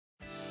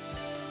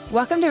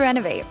Welcome to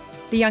Renovate,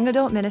 the young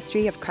adult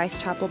ministry of Christ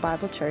Chapel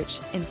Bible Church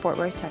in Fort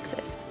Worth,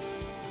 Texas.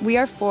 We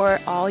are for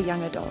all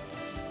young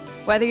adults.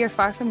 Whether you're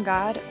far from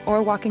God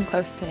or walking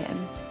close to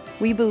Him,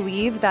 we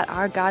believe that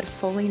our God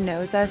fully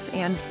knows us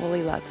and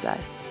fully loves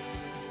us.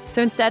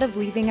 So instead of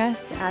leaving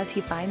us as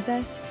He finds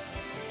us,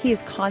 He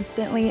is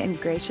constantly and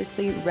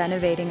graciously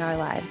renovating our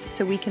lives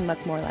so we can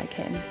look more like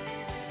Him.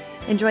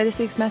 Enjoy this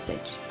week's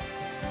message.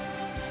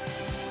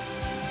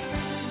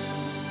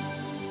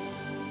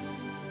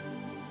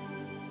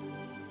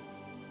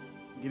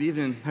 Good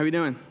evening. How are you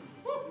doing?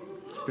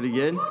 Pretty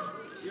good?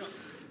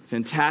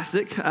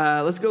 Fantastic.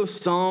 Let's go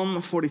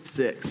Psalm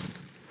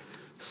 46.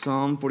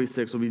 Psalm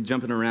 46. We'll be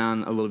jumping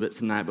around a little bit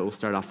tonight, but we'll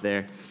start off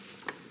there.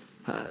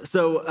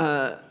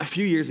 A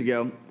few years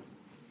ago,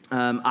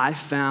 I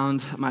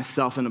found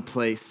myself in a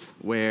place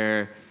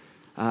where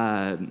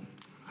I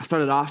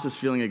started off just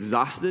feeling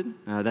exhausted.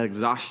 That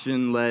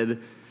exhaustion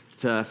led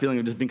to a feeling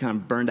of just being kind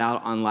of burned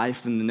out on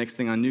life, and the next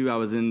thing I knew, I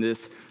was in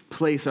this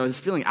place where I was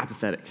feeling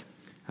apathetic.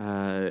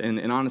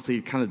 And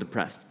honestly, kind of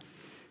depressed.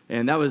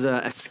 And that was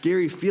a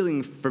scary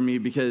feeling for me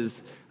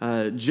because,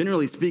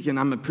 generally speaking,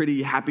 I'm a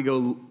pretty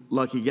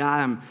happy-go-lucky guy.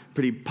 I'm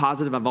pretty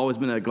positive. I've always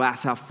been a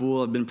glass half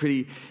full. I've been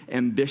pretty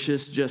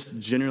ambitious, just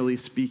generally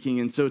speaking.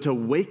 And so to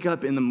wake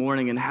up in the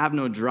morning and have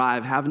no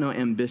drive, have no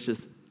ambition,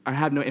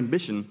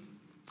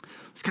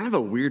 it's kind of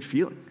a weird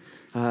feeling.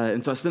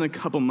 And so I spent a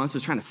couple months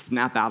just trying to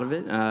snap out of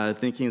it,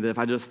 thinking that if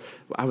I just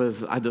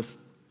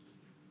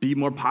be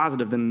more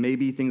positive, then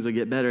maybe things would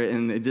get better,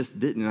 and it just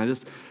didn't. I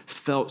just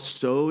felt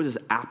so just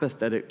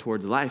apathetic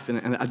towards life,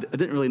 and I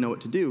didn't really know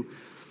what to do.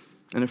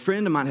 And a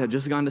friend of mine had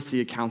just gone to see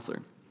a counselor,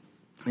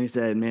 and he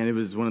said, man, it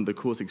was one of the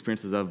coolest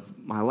experiences of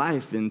my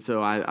life. And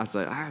so I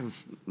said,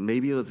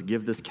 maybe let's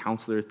give this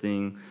counselor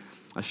thing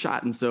a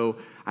shot. And so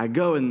I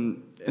go,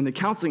 and the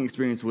counseling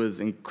experience was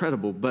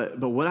incredible, but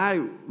what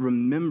I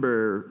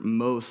remember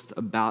most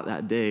about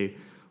that day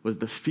was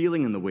the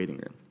feeling in the waiting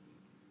room.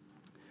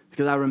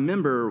 Because I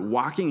remember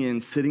walking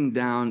in, sitting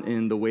down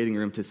in the waiting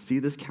room to see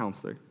this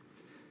counselor,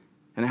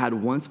 and I had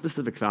one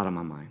specific thought on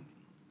my mind.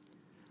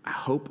 I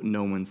hope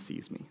no one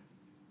sees me.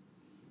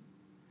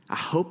 I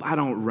hope I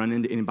don't run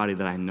into anybody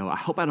that I know. I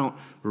hope I don't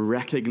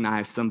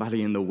recognize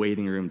somebody in the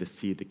waiting room to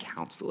see the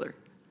counselor.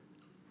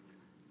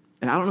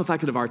 And I don't know if I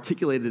could have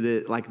articulated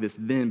it like this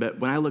then,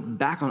 but when I look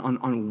back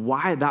on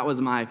why that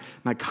was my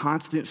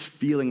constant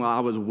feeling while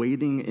I was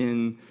waiting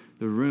in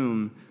the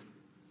room,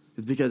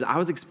 it's because I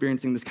was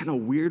experiencing this kind of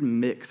weird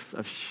mix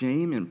of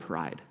shame and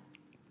pride.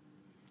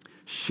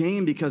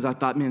 Shame because I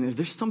thought, man, is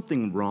there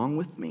something wrong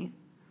with me?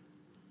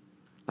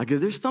 Like,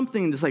 is there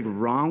something just like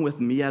wrong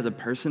with me as a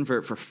person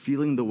for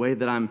feeling the way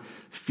that I'm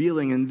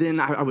feeling? And then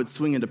I would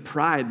swing into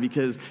pride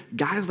because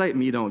guys like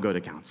me don't go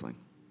to counseling.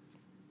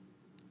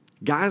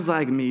 Guys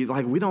like me,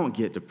 we don't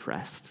get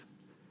depressed.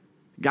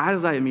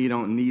 Guys like me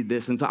don't need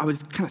this. And so I would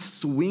just kind of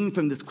swing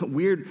from this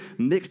weird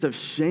mix of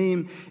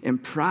shame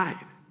and pride.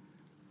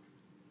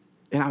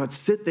 And I would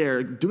sit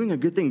there doing a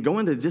good thing,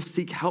 going to just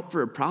seek help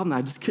for a problem that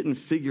I just couldn't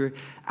figure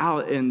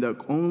out. And the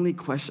only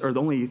question, or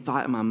the only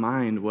thought in my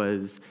mind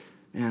was,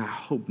 man, I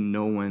hope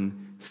no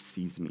one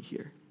sees me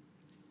here.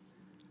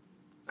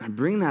 I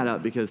bring that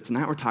up because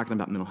tonight we're talking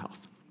about mental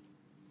health.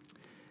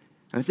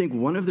 And I think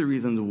one of the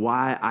reasons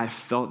why I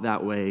felt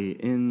that way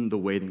in the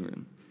waiting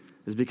room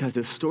is because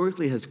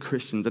historically as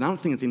Christians, and I don't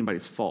think it's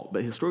anybody's fault,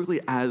 but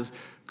historically as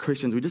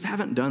Christians, we just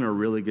haven't done a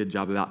really good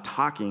job about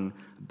talking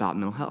about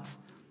mental health.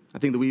 I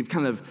think that we've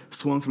kind of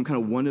swung from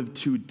kind of one of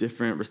two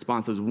different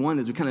responses. One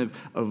is we kind of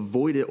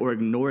avoid it or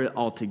ignore it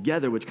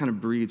altogether, which kind of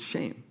breeds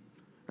shame,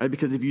 right?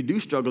 Because if you do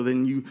struggle,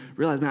 then you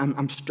realize, man,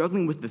 I'm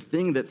struggling with the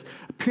thing that's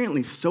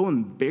apparently so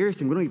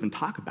embarrassing, we don't even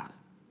talk about it.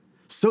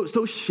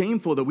 So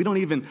shameful that we don't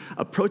even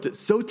approach it.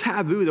 So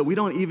taboo that we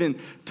don't even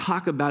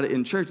talk about it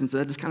in church. And so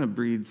that just kind of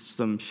breeds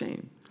some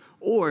shame.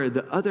 Or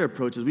the other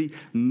approach is we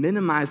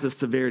minimize the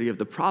severity of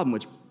the problem,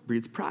 which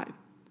breeds pride.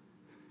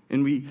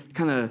 And we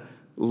kind of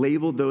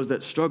label those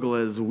that struggle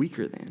as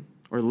weaker than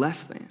or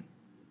less than.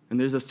 And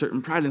there's a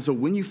certain pride. And so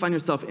when you find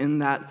yourself in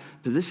that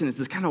position, it's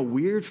this kind of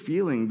weird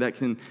feeling that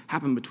can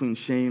happen between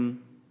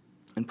shame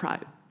and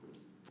pride.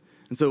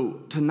 And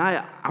so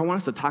tonight, I want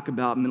us to talk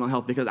about mental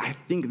health because I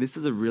think this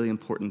is a really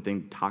important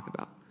thing to talk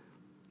about.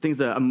 I think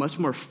it's a much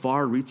more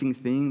far-reaching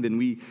thing than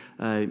we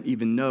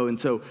even know. And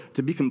so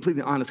to be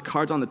completely honest,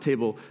 cards on the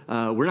table,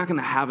 we're not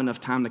going to have enough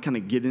time to kind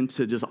of get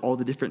into just all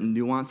the different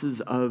nuances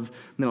of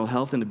mental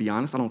health. And to be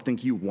honest, I don't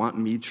think you want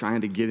me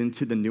trying to get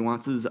into the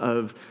nuances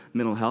of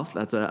mental health.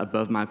 That's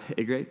above my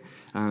pay grade.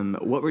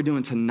 What we're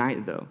doing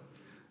tonight, though,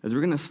 is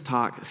we're going to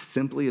talk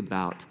simply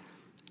about,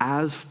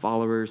 as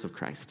followers of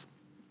Christ,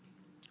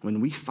 when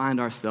we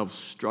find ourselves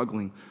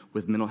struggling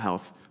with mental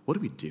health, what do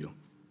we do?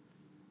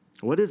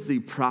 What is the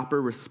proper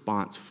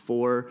response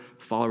for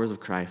followers of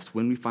Christ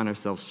when we find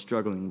ourselves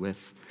struggling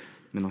with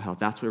mental health.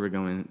 That's where we're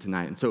going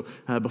tonight. And so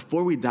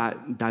before we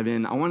dive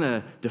in, I want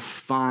to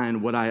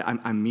define what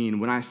I mean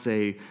when I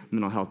say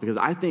mental health, because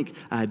I think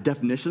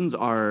definitions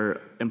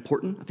are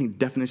important. I think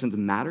definitions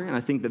matter, and I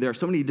think that there are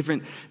so many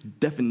different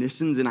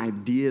definitions and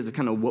ideas of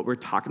kind of what we're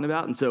talking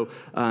about. And so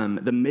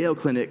the Mayo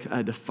Clinic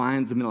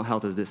defines mental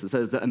health as this. It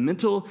says that a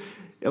mental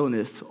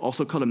illness,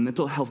 also called a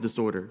mental health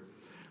disorder,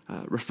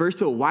 refers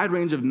to a wide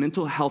range of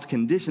mental health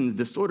conditions,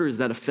 disorders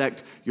that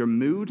affect your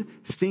mood,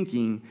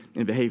 thinking,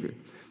 and behavior.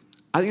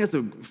 I think that's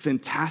a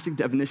fantastic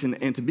definition,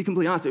 and to be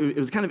completely honest, it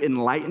was kind of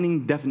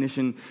enlightening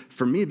definition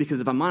for me, because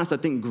if I'm honest, I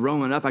think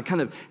growing up, I kind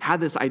of had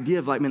this idea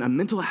of like, man, a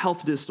mental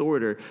health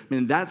disorder,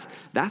 man, that's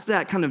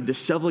that kind of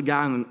disheveled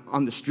guy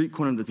on the street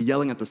corner that's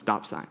yelling at the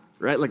stop sign,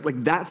 right?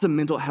 Like that's a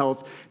mental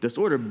health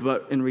disorder,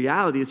 but in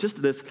reality, it's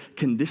just this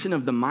condition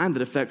of the mind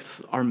that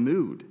affects our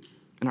mood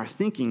and our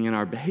thinking and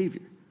our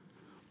behavior,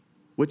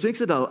 which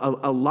makes it a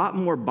lot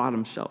more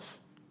bottom shelf.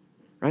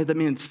 Right? That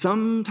means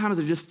sometimes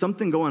there's just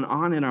something going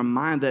on in our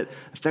mind that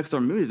affects our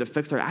mood. It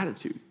affects our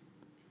attitude.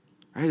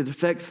 Right? It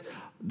affects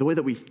the way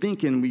that we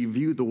think and we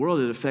view the world.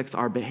 It affects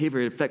our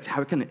behavior. It affects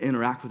how we kind of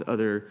interact with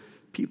other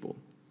people.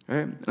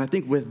 Right? And I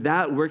think with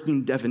that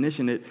working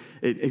definition,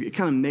 it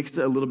kind of makes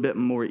it a little bit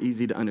more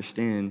easy to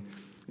understand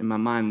in my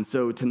mind. And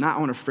so tonight I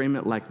want to frame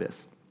it like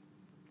this.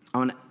 I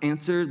want to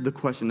answer the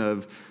question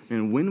of,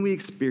 when we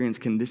experience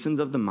conditions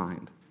of the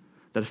mind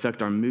that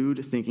affect our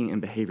mood, thinking, and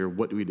behavior,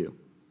 what do we do?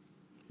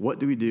 What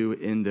do we do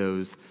in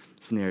those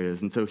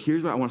scenarios? And so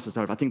here's where I want us to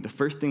start. I think the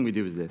first thing we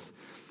do is this.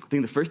 I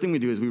think the first thing we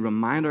do is we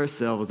remind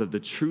ourselves of the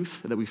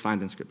truth that we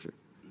find in Scripture.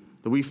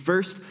 That we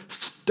first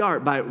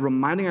start by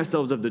reminding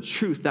ourselves of the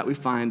truth that we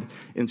find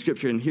in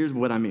Scripture. And here's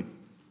what I mean.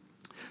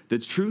 The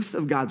truth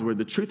of God's word,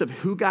 the truth of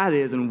who God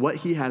is and what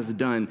he has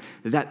done,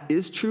 that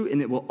is true and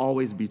it will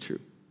always be true.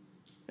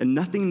 And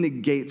nothing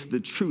negates the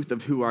truth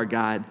of who our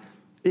God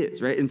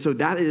is, right? And so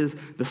that is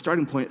the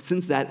starting point,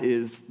 since that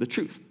is the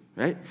truth.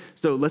 Right?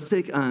 So let's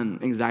take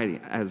anxiety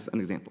as an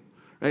example,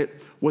 right?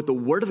 What the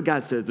Word of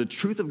God says, the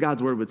truth of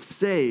God's Word would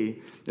say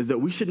is that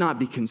we should not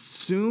be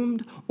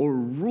consumed or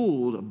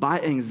ruled by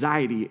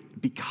anxiety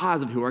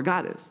because of who our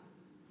God is.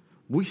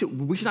 We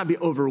should not be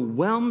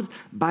overwhelmed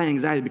by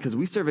anxiety because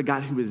we serve a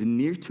God who is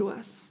near to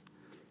us,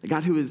 a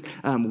God who is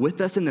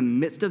with us in the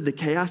midst of the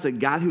chaos, a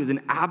God who is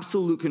in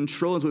absolute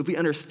control. And so if we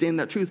understand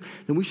that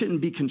truth, then we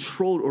shouldn't be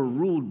controlled or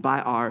ruled by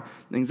our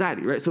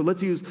anxiety, right? So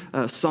let's use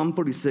Psalm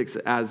 46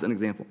 as an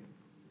example.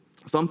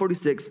 Psalm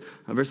 46,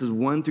 verses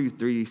 1 through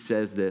 3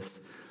 says this.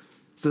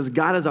 It says,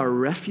 God is our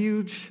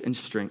refuge and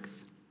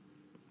strength,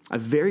 a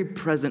very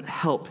present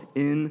help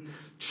in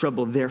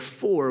trouble.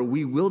 Therefore,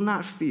 we will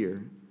not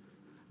fear,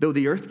 though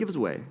the earth gives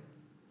way,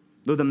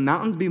 though the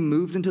mountains be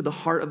moved into the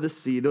heart of the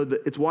sea, though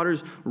its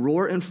waters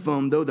roar and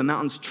foam, though the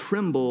mountains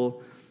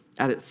tremble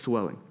at its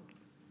swelling.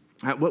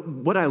 Right,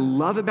 what I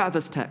love about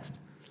this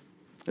text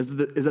is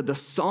that the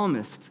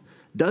psalmist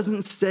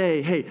doesn't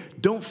say, hey,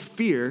 don't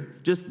fear,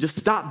 just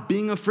stop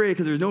being afraid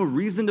because there's no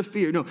reason to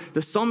fear. No,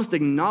 the psalmist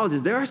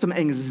acknowledges there are some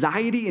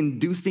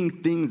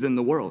anxiety-inducing things in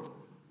the world.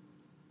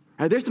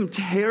 Right, there's some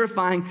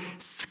terrifying,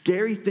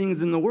 scary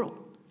things in the world.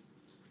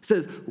 It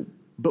says,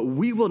 but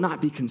we will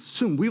not be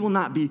consumed. We will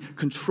not be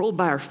controlled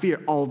by our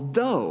fear,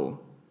 although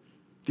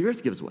the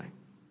earth gives way.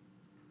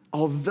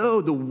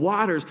 Although the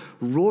waters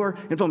roar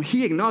and foam,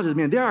 he acknowledges,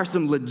 man, there are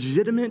some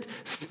legitimate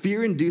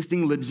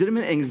fear-inducing,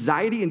 legitimate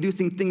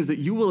anxiety-inducing things that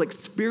you will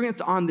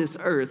experience on this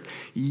earth.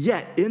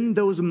 Yet, in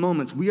those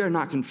moments, we are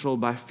not controlled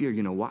by fear.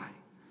 You know why?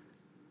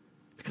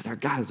 Because our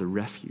God is a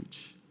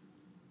refuge.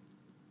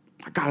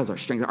 Our God is our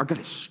strength. Our God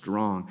is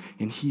strong,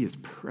 and he is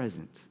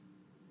present.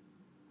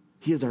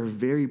 He is our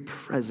very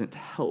present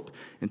help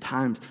in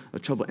times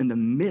of trouble. In the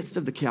midst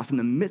of the chaos, in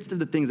the midst of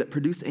the things that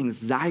produce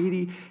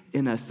anxiety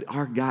in us,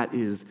 our God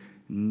is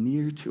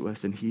near to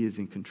us and he is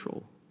in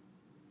control.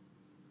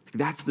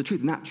 That's the truth,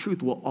 and that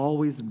truth will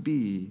always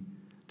be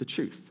the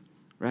truth,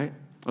 right?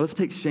 Well, let's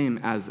take shame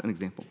as an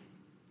example.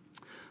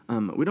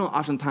 We don't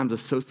oftentimes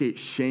associate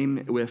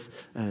shame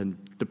with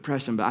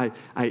depression, but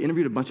I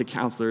interviewed a bunch of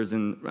counselors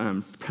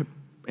in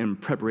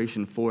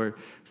preparation for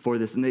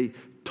this, and they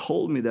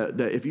told me that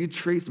if you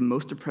trace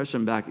most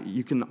depression back,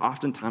 you can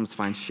oftentimes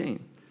find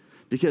shame.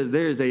 Because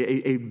there is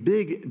a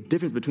big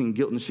difference between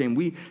guilt and shame.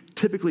 We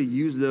typically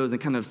use those in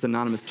kind of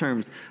synonymous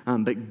terms,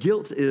 but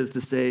guilt is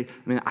to say,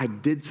 I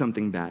did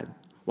something bad,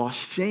 while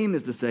shame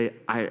is to say,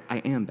 I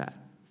am bad.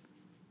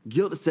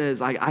 Guilt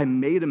says, I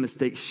made a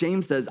mistake.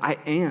 Shame says, I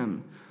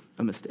am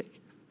a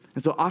mistake.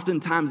 And so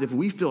oftentimes, if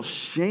we feel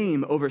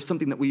shame over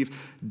something that we've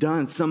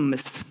done, some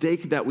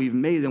mistake that we've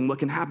made, then what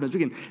can happen is we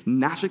can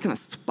naturally kind of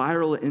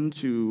spiral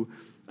into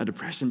a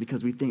depression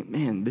because we think,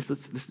 man, this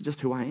is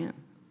just who I am.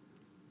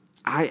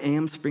 I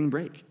am spring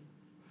break.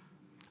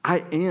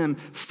 I am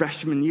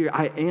freshman year.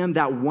 I am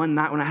that one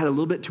night when I had a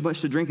little bit too much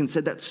to drink and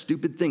said that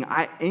stupid thing.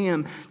 I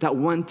am that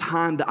one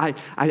time that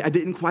I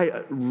didn't quite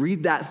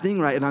read that thing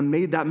right and I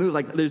made that move.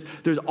 Like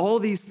there's all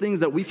these things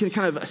that we can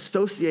kind of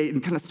associate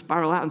and kind of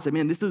spiral out and say,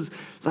 man, this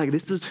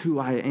is who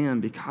I am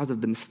because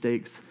of the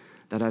mistakes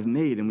that I've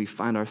made, and we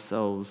find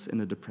ourselves in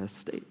a depressed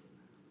state.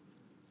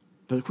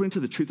 But according to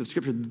the truth of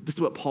Scripture, this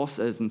is what Paul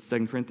says in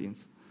 2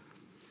 Corinthians.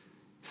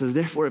 He says,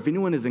 therefore, if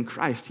anyone is in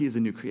Christ, he is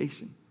a new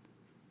creation.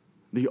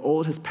 The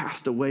old has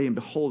passed away, and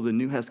behold, the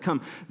new has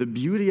come. The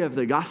beauty of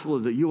the gospel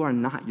is that you are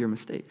not your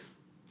mistakes.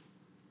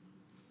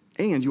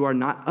 And you are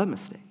not a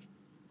mistake.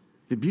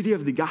 The beauty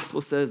of the gospel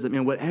says that,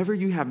 man, whatever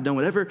you have done,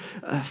 whatever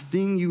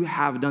thing you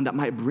have done that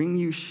might bring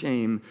you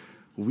shame,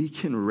 we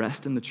can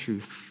rest in the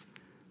truth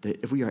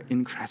that if we are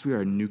in Christ, we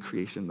are a new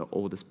creation. The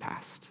old is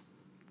past,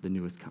 the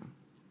new has come.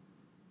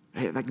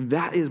 Right? Like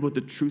that is what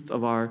the truth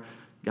of our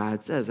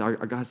God says. Our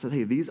God says,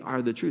 hey, these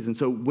are the truths. And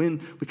so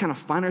when we kind of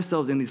find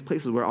ourselves in these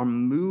places where our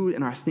mood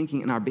and our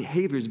thinking and our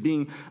behavior is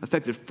being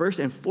affected, first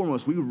and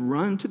foremost, we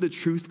run to the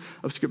truth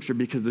of Scripture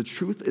because the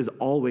truth is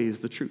always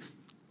the truth.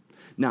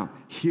 Now,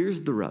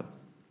 here's the rub.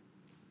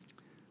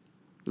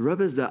 The rub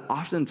is that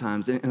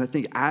oftentimes, and I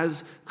think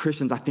as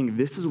Christians, I think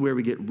this is where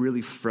we get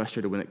really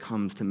frustrated when it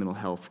comes to mental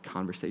health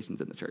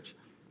conversations in the church,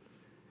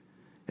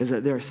 is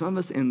that there are some of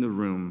us in the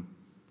room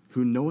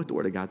who know what the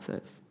Word of God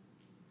says.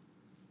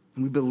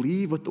 And we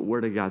believe what the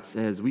Word of God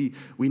says. We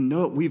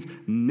know it.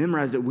 We've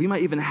memorized it. We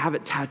might even have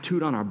it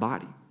tattooed on our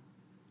body.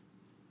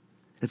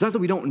 It's not that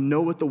we don't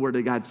know what the Word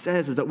of God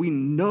says. It's that we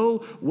know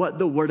what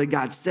the Word of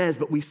God says,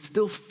 but we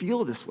still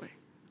feel this way.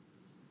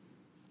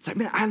 It's like,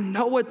 man, I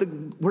know what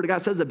the Word of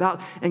God says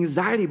about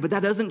anxiety, but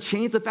that doesn't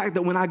change the fact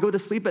that when I go to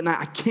sleep at night,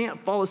 I can't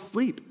fall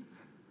asleep.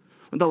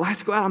 When the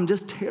lights go out, I'm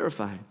just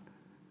terrified.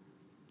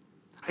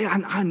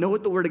 I know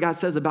what the Word of God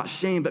says about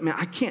shame, but man,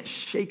 I can't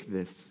shake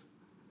this.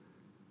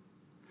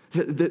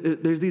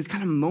 There's these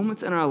kind of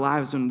moments in our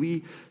lives when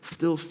we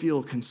still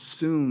feel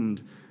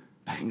consumed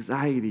by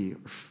anxiety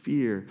or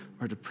fear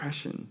or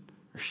depression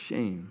or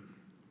shame,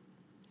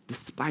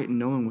 despite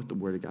knowing what the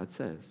Word of God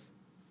says.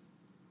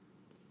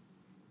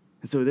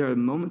 And so there are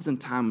moments in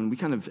time when we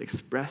kind of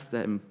express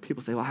that and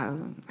people say, well,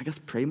 I guess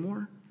pray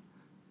more.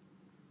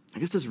 I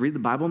guess just read the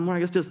Bible more.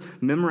 I guess just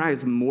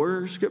memorize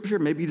more Scripture.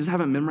 Maybe you just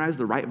haven't memorized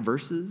the right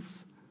verses.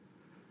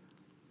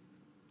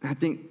 And I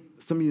think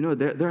some of you know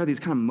there are these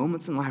kind of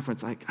moments in life where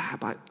it's like,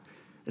 but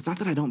it's not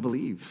that I don't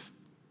believe.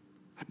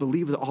 I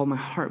believe with all my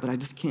heart, but I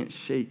just can't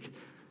shake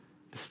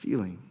this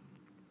feeling.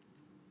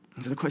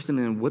 And so the question,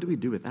 man, what do we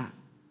do with that?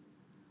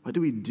 What do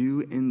we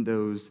do in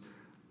those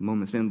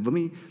moments? Man, let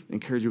me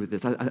encourage you with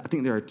this. I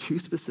think there are two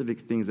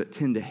specific things that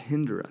tend to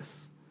hinder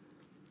us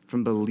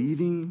from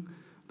believing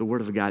the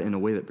Word of God in a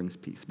way that brings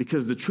peace.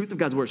 Because the truth of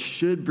God's Word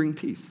should bring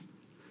peace.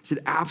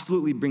 Should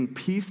absolutely bring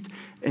peace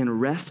and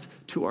rest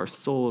to our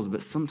souls,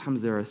 but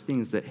sometimes there are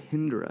things that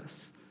hinder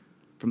us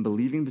from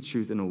believing the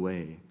truth in a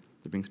way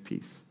that brings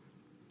peace.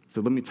 So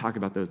let me talk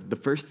about those. The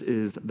first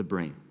is the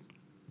brain.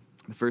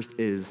 The first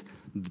is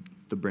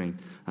the brain.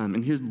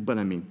 And here's what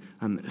I mean.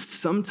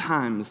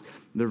 Sometimes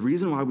the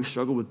reason why we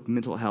struggle with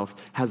mental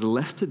health has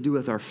less to do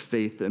with our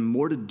faith and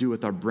more to do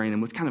with our brain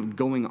and what's kind of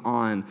going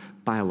on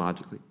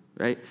biologically,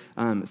 right?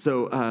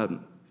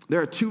 There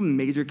are two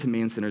major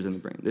command centers in the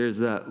brain. There's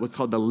what's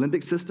called the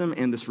limbic system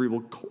and the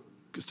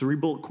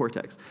cerebral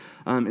cortex.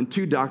 And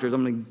two doctors,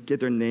 I'm going to get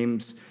their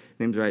names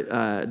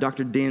right,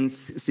 Dr. Dan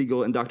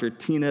Siegel and Dr.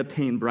 Tina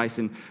Payne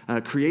Bryson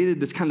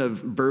created this kind of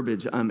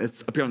verbiage,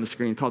 it's up here on the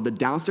screen, called the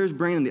downstairs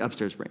brain and the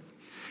upstairs brain.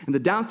 And the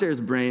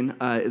downstairs brain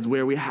is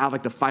where we have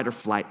like the fight or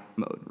flight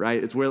mode,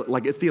 right? It's where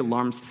like it's the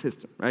alarm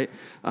system, right?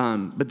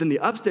 But then the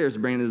upstairs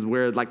brain is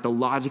where like the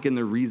logic and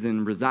the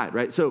reason reside,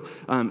 right? So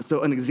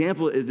an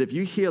example is if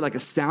you hear like a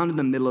sound in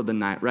the middle of the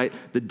night, right?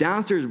 The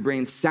downstairs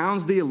brain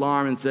sounds the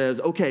alarm and says,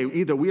 okay,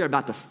 either we are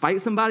about to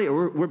fight somebody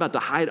or we're about to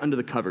hide under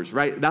the covers,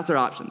 right? That's our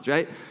options,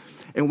 right?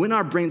 And when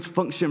our brains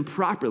function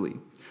properly,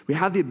 we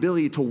have the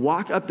ability to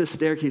walk up the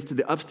staircase to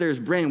the upstairs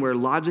brain where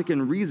logic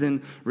and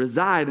reason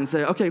reside and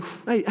say, okay,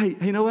 hey,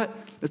 you know what?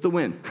 It's the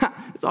win.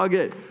 It's all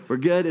good. We're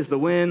good. It's the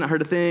win. I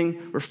heard a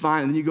thing. We're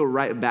fine. And then you go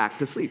right back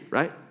to sleep,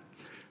 right?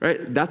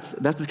 Right? That's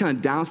this kind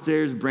of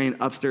downstairs brain,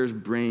 upstairs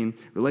brain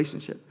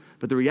relationship.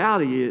 But the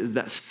reality is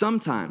that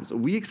sometimes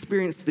we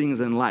experience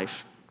things in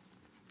life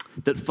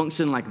that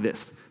function like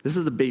this. This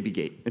is a baby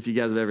gate, if you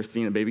guys have ever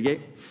seen a baby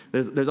gate.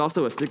 There's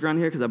also a sticker on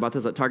here because I bought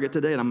this at Target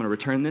today, and I'm going to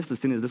return this as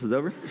soon as this is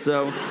over.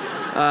 So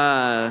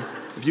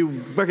if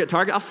you work at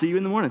Target, I'll see you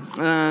in the morning.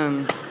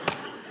 I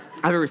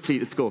have a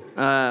receipt. It's cool.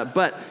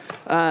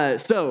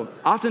 So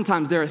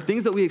oftentimes there are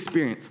things that we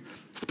experience,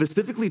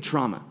 specifically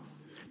trauma,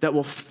 that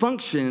will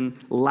function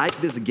like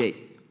this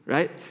gate.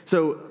 Right?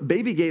 So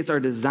baby gates are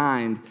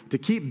designed to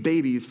keep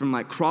babies from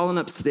like crawling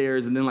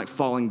upstairs and then like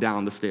falling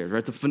down the stairs, right?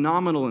 It's a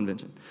phenomenal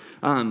invention.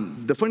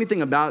 The funny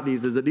thing about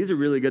these is that these are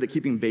really good at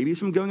keeping babies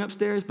from going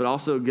upstairs, but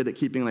also good at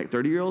keeping like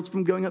 30-year-olds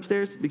from going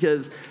upstairs,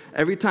 because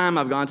every time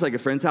I've gone to like a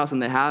friend's house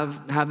and they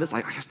have this,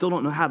 like I still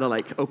don't know how to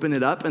like open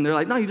it up, and they're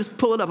like, no, you just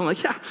pull it up. I'm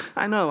like, yeah,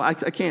 I know, I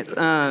can't.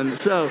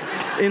 So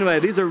anyway,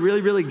 these are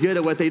really, really good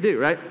at what they do,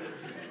 right?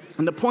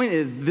 And the point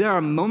is there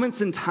are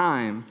moments in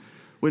time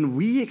when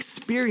we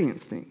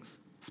experience things,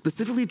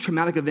 specifically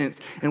traumatic events,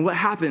 and what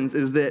happens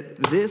is that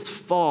this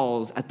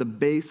falls at the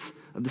base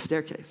of the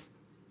staircase.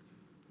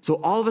 So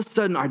all of a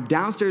sudden, our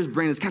downstairs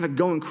brain is kind of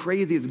going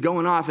crazy. It's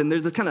going off, and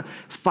there's this kind of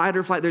fight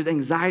or flight. There's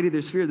anxiety,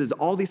 there's fear. There's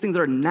all these things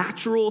that are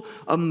natural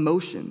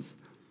emotions,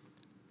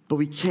 but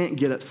we can't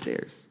get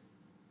upstairs.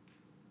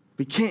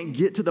 We can't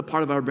get to the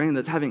part of our brain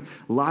that's having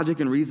logic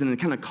and reason and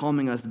kind of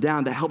calming us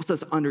down that helps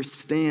us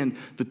understand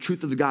the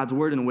truth of God's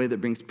word in a way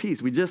that brings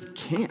peace. We just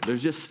can't.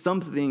 There's just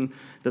something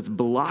that's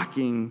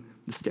blocking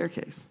the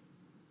staircase.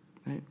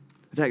 Right?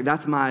 In fact,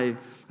 that's my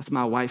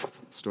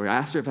wife's story. I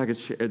asked her if I could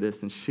share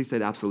this, and she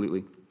said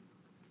absolutely.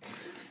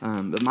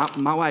 But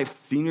my wife's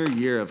senior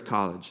year of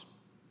college,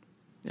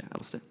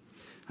 that'll stay.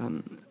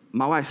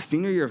 My wife's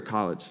senior year of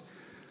college,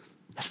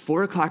 at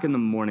 4 o'clock in the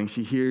morning,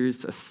 she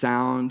hears a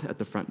sound at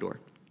the front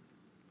door.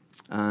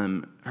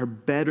 Her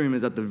bedroom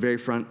is at the very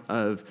front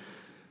of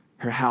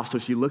her house, so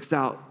she looks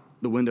out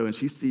the window and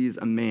she sees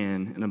a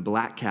man in a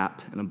black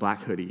cap and a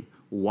black hoodie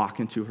walk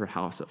into her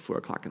house at 4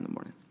 o'clock in the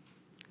morning.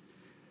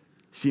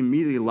 She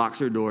immediately locks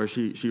her door.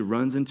 She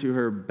runs into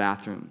her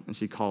bathroom and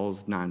she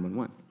calls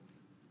 911.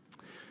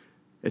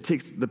 It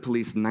takes the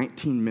police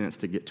 19 minutes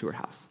to get to her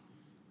house.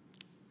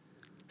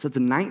 So it's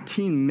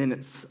 19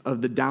 minutes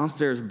of the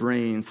downstairs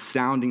brain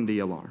sounding the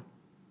alarm.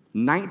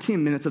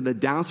 19 minutes of the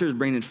downstairs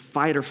brain in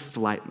fight or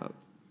flight mode,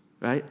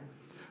 right?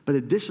 But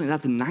additionally,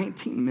 that's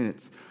 19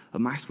 minutes of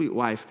my sweet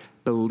wife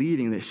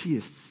believing that she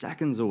is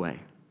seconds away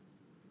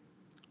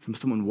from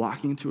someone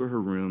walking into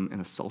her room and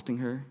assaulting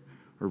her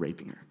or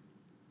raping her.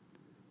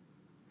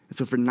 And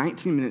so for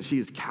 19 minutes, she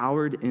is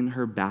cowered in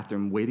her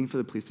bathroom waiting for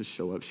the police to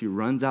show up. She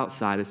runs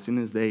outside as soon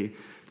as they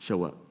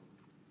show up.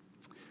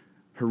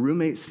 Her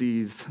roommate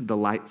sees the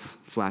lights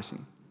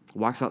flashing,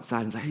 walks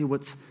outside and says, "Hey,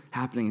 what's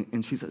happening?"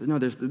 And she says, "No,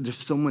 there's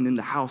someone in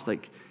the house,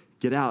 like,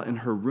 get out." And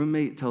her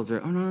roommate tells her,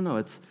 "Oh, no,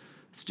 it's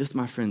just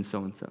my friend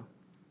so-and-so.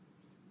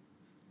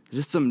 It's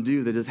just some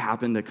dude that just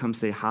happened to come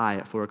say hi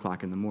at 4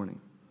 o'clock in the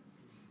morning."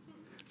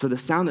 So the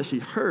sound that she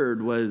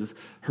heard was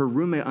her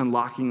roommate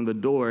unlocking the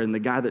door, and the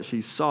guy that she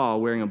saw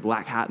wearing a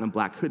black hat and a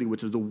black hoodie,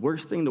 which is the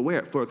worst thing to wear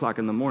at 4 o'clock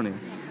in the morning,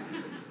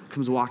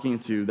 comes walking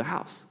into the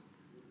house.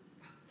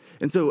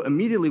 And so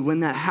immediately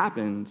when that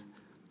happened,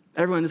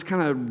 everyone just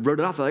kind of wrote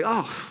it off. They're like,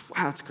 "Oh,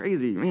 wow, that's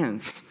crazy,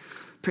 man.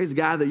 Praise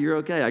God that you're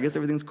okay. I guess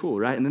everything's cool,"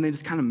 right? And then they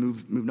just kind of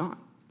moved on,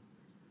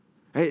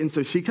 right? And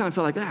so she kind of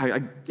felt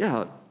like,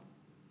 yeah,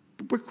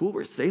 we're cool,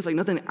 we're safe. Like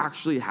nothing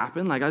actually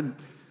happened. Like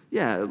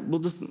we'll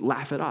just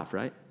laugh it off,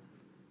 right?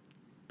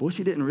 But what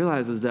she didn't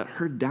realize is that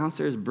her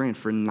downstairs brain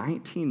for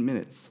 19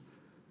 minutes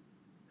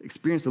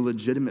experienced a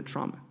legitimate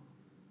trauma.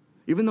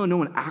 Even though no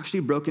one actually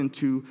broke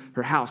into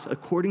her house,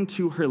 according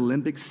to her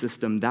limbic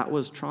system, that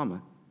was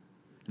trauma.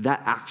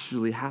 That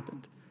actually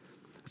happened.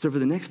 So for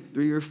the next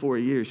 3 or 4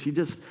 years, she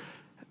was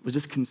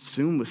just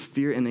consumed with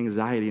fear and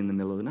anxiety in the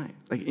middle of the night.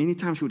 Like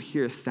anytime she would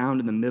hear a sound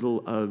in the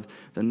middle of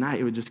the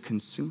night, it would just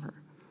consume her.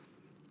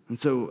 And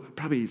so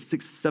probably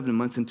 6-7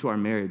 months into our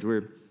marriage,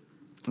 we're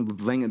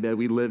laying in bed.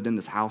 We lived in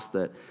this house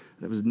that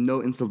there was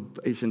no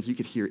insulation, so you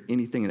could hear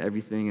anything and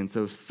everything. And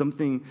so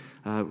something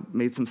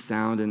made some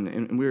sound,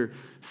 and we were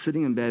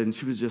sitting in bed, and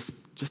she was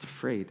just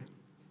afraid.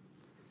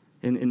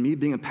 And me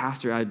being a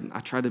pastor, I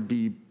try to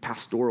be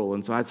pastoral,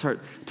 and so I'd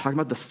start talking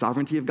about the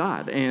sovereignty of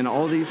God and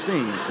all these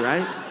things,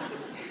 right?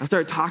 I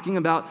start talking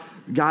about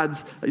God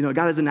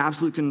is in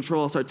absolute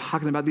control. I start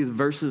talking about these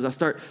verses. I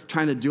start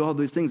trying to do all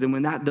these things. And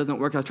when that doesn't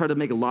work, I try to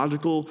make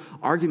logical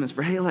arguments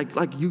for, hey,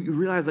 like you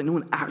realize like no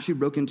one actually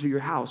broke into your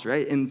house,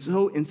 right? And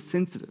so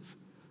insensitive.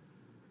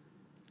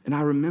 And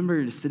I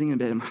remember just sitting in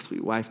bed, and my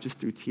sweet wife, just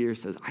through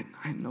tears, says,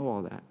 I know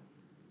all that.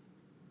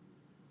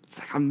 It's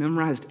like I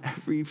memorized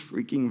every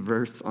freaking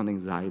verse on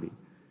anxiety.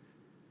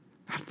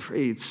 I've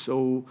prayed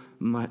so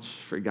much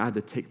for God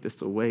to take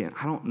this away, and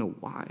I don't know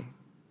why.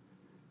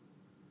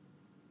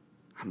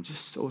 I'm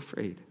just so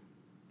afraid.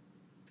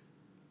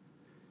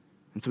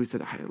 And so we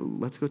said,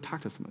 let's go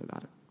talk to someone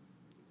about it.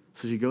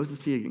 So she goes to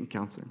see a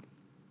counselor.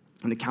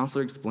 And the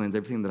counselor explains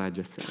everything that I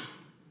just said.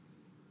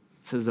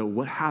 Says that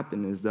what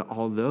happened is that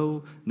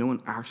although no one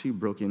actually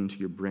broke into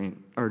your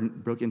brain, or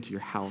broke into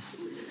your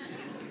house,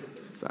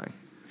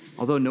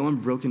 although no one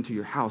broke into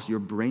your house, your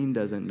brain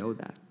doesn't know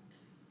that.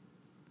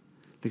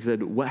 They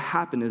said what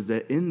happened is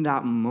that in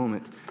that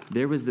moment,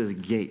 there was this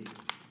gate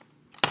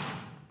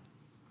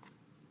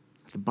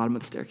at the bottom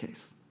of the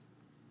staircase.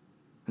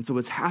 And so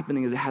what's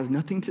happening is it has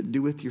nothing to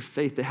do with your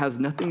faith. It has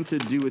nothing to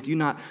do with you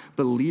not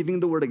believing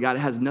the word of God. It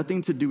has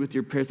nothing to do with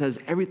your prayers. It has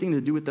everything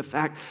to do with the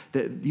fact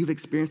that you've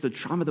experienced a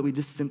trauma that we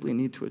just simply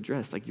need to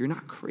address. Like, you're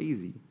not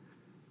crazy.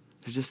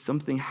 There's just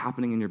something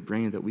happening in your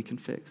brain that we can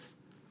fix.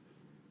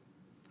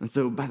 And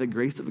so by the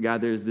grace of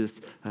God, there's this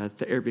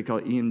therapy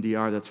called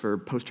EMDR that's for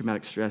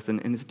post-traumatic stress,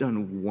 and it's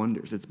done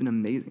wonders. It's been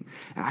amazing.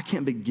 And I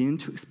can't begin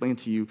to explain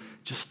to you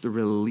just the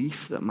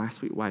relief that my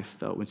sweet wife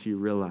felt when she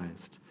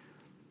realized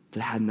that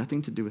it had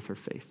nothing to do with her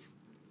faith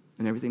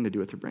and everything to do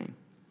with her brain.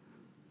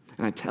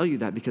 And I tell you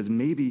that because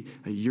maybe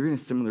you're in a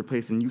similar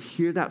place and you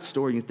hear that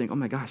story and you think, oh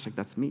my gosh, like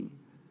that's me.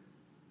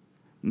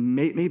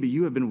 Maybe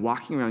you have been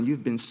walking around,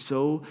 you've been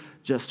so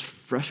just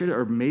frustrated,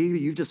 or maybe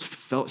you've just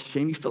felt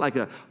shame. You feel like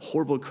a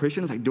horrible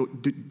Christian. It's like,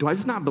 do I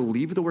just not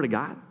believe the word of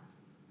God?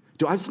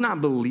 Do I just not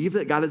believe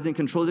that God is in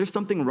control? There's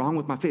something wrong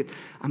with my faith.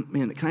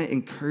 Man, can I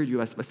encourage you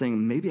by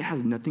saying maybe it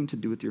has nothing to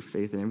do with your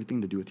faith and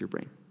everything to do with your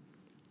brain?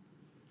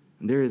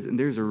 And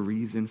there's a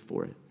reason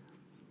for it.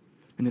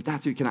 And if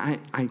that's you, can I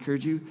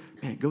encourage you,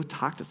 man, go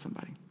talk to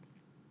somebody.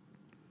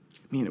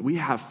 Man, we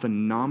have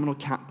phenomenal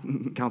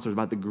counselors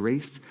about the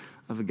grace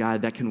of a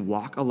God that can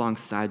walk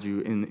alongside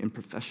you in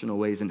professional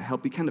ways and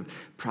help you kind of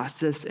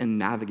process and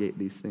navigate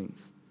these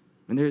things.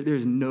 And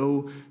there's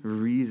no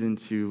reason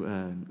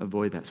to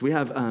avoid that. So we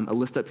have a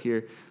list up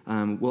here.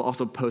 We'll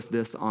also post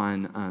this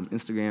on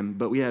Instagram.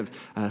 But we have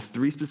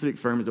 3 specific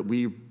firms that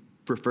we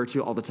refer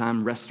to all the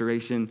time: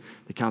 Restoration,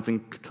 the Counseling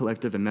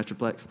Collective, and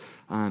Metroplex.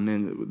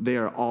 And they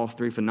are all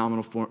 3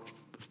 phenomenal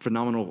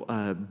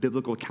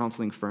biblical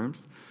counseling firms.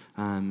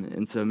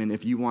 And so,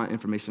 if you want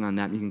information on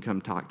that, you can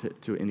come talk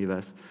to any of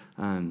us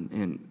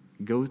and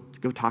go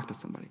talk to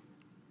somebody.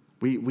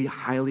 We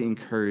highly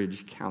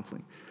encourage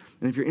counseling.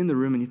 And if you're in the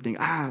room and you think,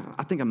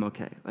 I think I'm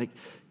okay, like,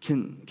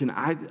 can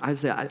I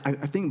say, I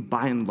think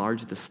by and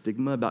large the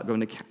stigma about going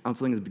to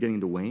counseling is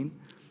beginning to wane.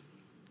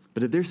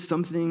 But if there's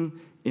something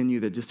in you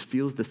that just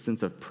feels this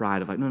sense of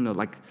pride of like, no,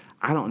 like,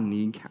 I don't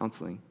need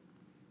counseling,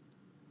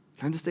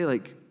 can I just say,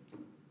 like,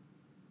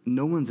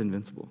 no one's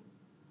invincible,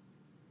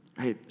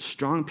 right?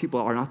 Strong people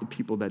are not the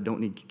people that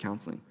don't need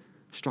counseling.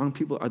 Strong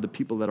people are the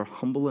people that are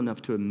humble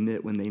enough to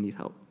admit when they need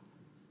help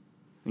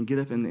and get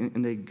up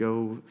and they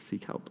go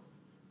seek help.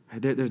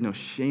 Right? There's no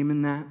shame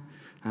in that.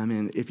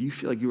 And if you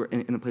feel like you are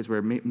in a place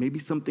where maybe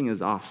something is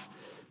off,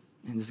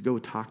 and just go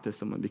talk to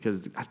someone,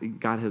 because I think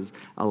God has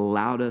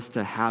allowed us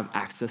to have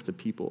access to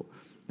people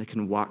that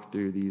can walk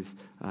through these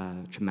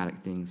traumatic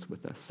things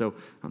with us. So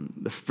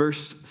the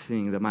first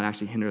thing that might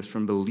actually hinder us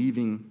from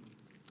believing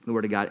the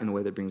Word of God in a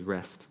way that brings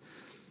rest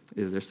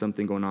is there's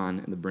something going on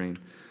in the brain.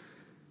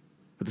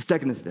 But the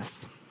second is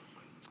this.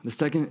 The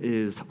second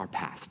is our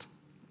past.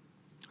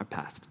 Our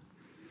past.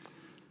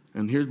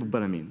 And here's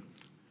what I mean.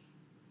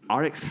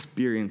 Our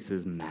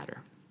experiences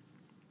matter.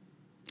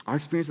 Our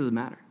experiences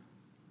matter.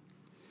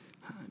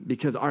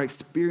 Because our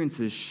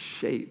experiences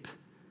shape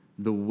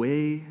the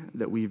way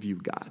that we view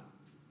God.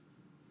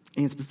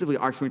 And specifically,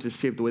 our experiences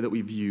shape the way that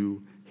we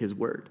view His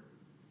Word,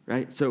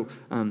 right? So,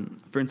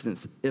 for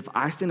instance, if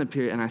I stand up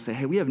here and I say,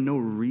 hey, we have no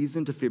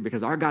reason to fear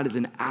because our God is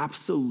in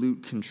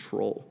absolute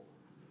control,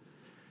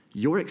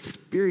 your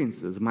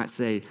experiences might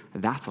say,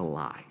 that's a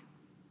lie.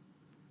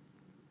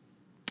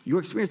 Your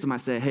experiences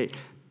might say, hey,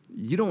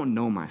 you don't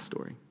know my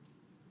story.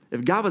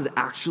 If God was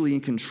actually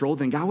in control,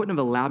 then God wouldn't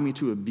have allowed me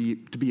to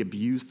be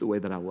abused the way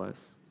that I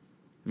was.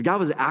 If God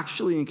was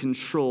actually in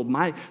control,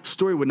 my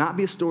story would not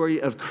be a story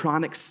of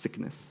chronic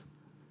sickness.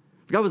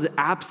 If God was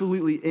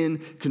absolutely in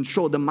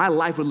control, then my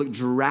life would look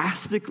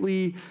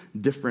drastically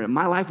different.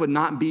 My life would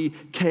not be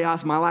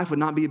chaos. My life would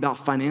not be about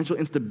financial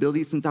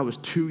instability since I was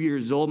 2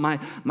 years old. My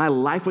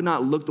life would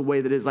not look the way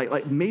that it is.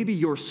 Like maybe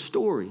your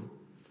story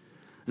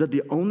is that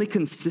the only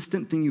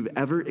consistent thing you've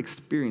ever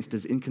experienced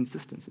is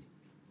inconsistency.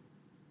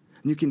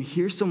 And you can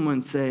hear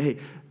someone say, hey,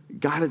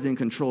 God is in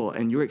control,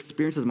 and your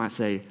experiences might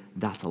say,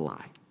 that's a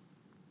lie.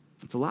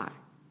 It's a lie.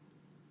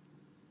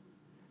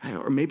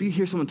 Or maybe you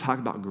hear someone talk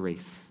about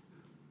grace.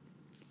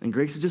 And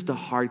grace is just a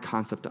hard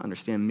concept to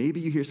understand.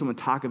 Maybe you hear someone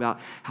talk about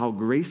how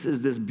grace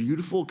is this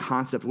beautiful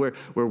concept where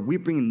we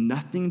bring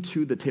nothing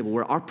to the table,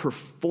 where our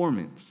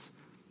performance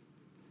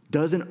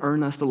doesn't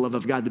earn us the love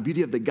of God. The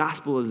beauty of the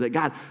gospel is that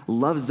God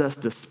loves us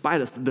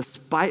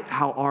despite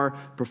how our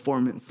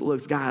performance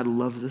looks. God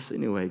loves us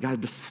anyway. God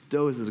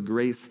bestows His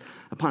grace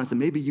upon us. And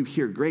maybe you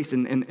hear grace,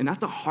 and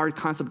that's a hard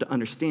concept to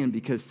understand,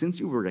 because since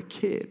you were a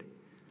kid,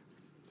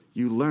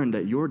 you learned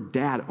that your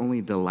dad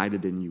only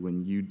delighted in you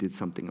when you did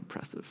something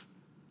impressive.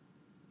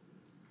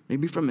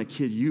 Maybe from a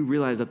kid, you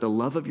realized that the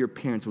love of your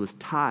parents was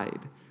tied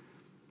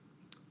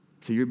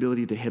to your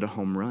ability to hit a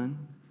home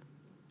run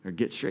or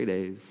get straight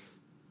A's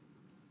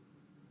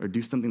or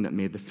do something that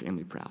made the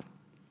family proud.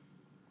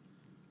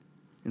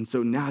 And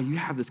so now you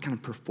have this kind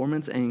of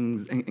performance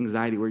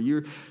anxiety where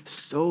you're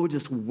so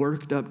just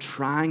worked up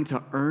trying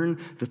to earn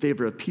the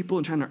favor of people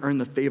and trying to earn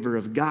the favor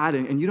of God,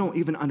 and you don't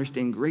even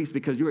understand grace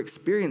because your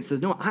experience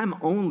says, no, I'm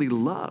only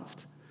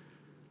loved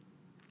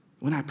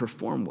when I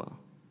perform well.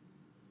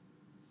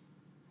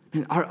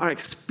 And our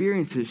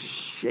experiences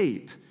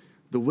shape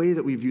the way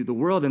that we view the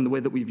world and the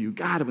way that we view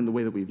God and the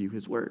way that we view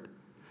His Word.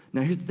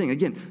 Now, here's the thing.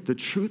 Again, the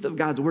truth of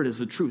God's Word is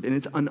the truth, and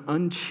it's an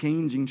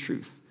unchanging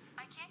truth.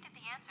 I can't get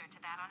the answer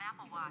to that on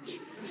Apple Watch.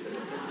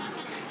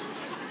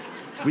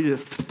 We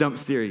just stumped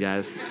Siri,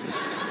 guys.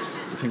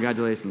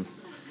 Congratulations.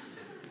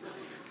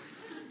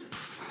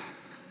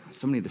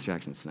 So many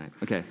distractions tonight.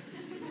 Okay.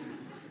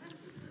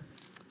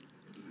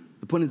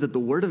 The point is that the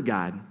Word of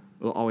God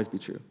will always be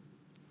true,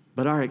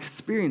 but our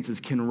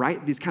experiences can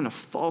write these kind of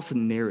false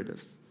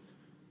narratives.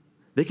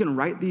 They can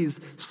write these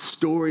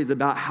stories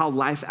about how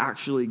life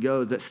actually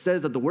goes that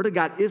says that the Word of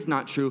God is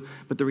not true,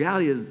 but the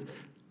reality is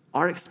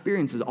our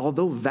experiences,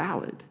 although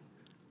valid,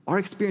 our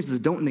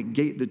experiences don't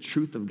negate the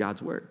truth of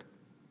God's Word.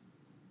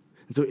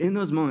 And so in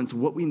those moments,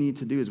 what we need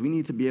to do is we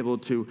need to be able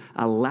to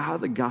allow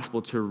the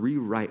gospel to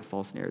rewrite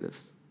false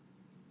narratives.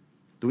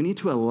 Do we need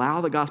to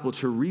allow the gospel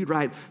to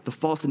rewrite the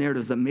false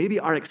narratives that maybe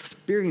our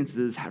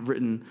experiences have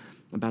written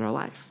about our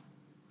life,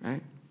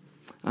 right?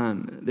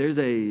 There's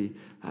a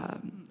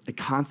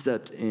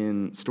concept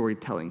in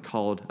storytelling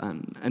called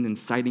an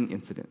inciting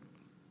incident.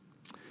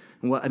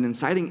 And what an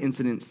inciting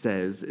incident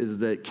says is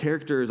that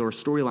characters or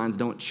storylines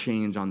don't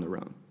change on their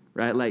own,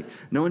 right? Like,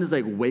 no one just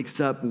wakes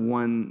up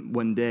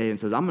one day and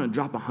says, I'm going to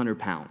drop 100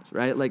 pounds,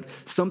 right? Like,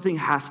 something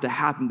has to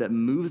happen that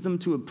moves them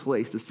to a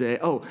place to say,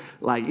 oh,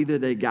 either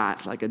they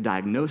got a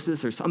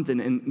diagnosis or something,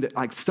 and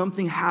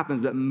something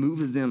happens that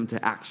moves them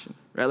to action,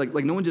 right?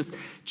 Like no one just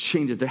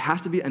changes. There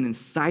has to be an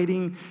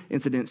inciting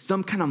incident,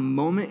 some kind of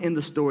moment in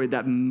the story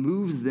that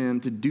moves them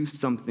to do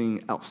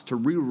something else, to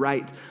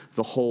rewrite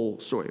the whole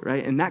story,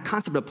 right? And that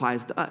concept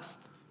applies to us.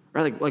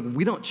 Right? Like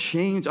we don't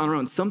change on our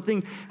own.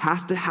 Something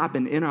has to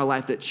happen in our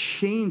life that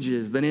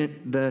changes the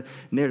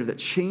narrative, that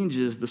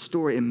changes the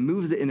story and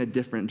moves it in a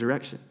different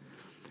direction.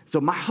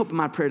 So my hope and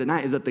my prayer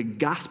tonight is that the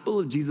gospel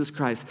of Jesus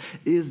Christ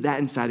is that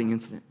inciting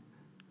incident.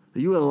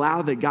 That you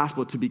allow the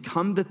gospel to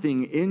become the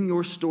thing in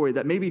your story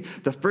that maybe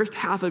the first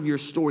half of your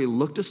story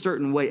looked a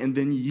certain way, and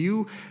then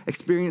you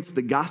experience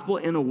the gospel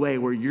in a way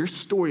where your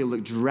story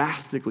looked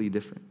drastically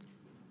different.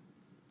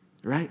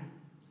 Right?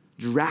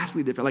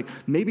 Drastically different.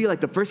 Maybe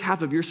the first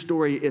half of your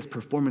story is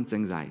performance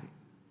anxiety,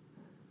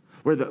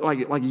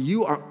 where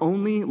you are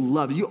only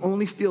loved, you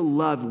only feel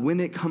love when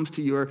it comes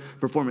to your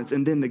performance.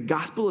 And then the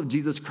gospel of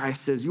Jesus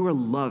Christ says you are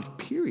loved,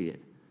 period.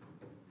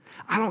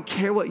 I don't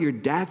care what your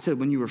dad said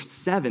when you were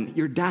 7,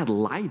 your dad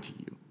lied to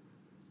you.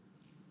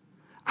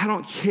 I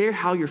don't care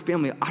how your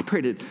family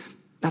operated.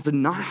 That's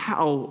not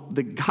how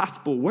the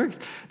gospel works.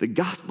 The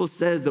gospel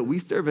says that we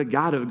serve a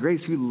God of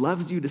grace who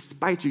loves you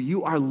despite you.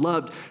 You are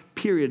loved,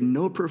 period.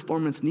 No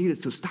performance needed,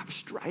 so stop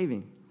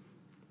striving.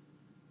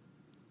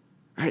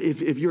 Right?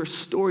 If your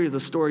story is a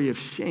story of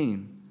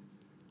shame,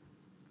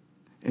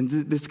 and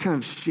this kind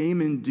of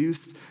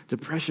shame-induced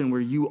depression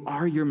where you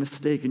are your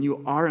mistake and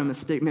you are a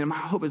mistake, man, my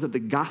hope is that the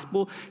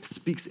gospel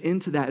speaks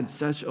into that in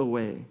such a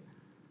way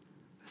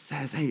that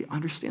says, hey,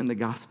 understand the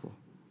gospel.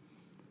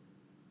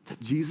 That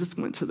Jesus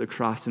went to the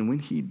cross, and when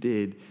he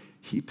did,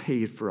 he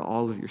paid for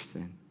all of your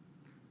sin.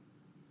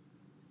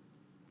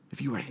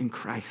 If you are in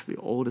Christ, the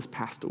old has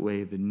passed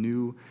away, the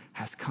new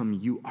has come.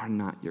 You are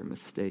not your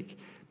mistake.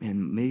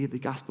 Man, may the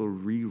gospel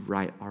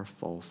rewrite our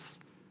false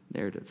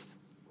narratives.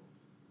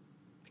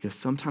 Because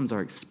sometimes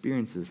our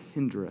experiences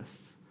hinder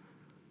us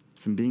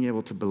from being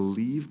able to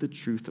believe the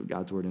truth of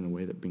God's word in a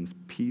way that brings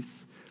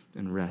peace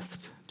and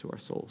rest to our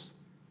souls.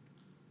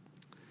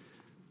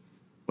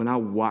 When I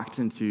walked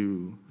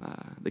into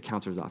the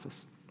counselor's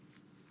office,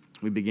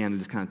 we began to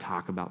just kind of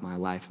talk about my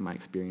life and my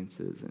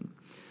experiences and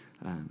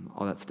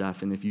all that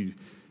stuff. And if you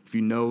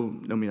know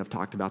me, I've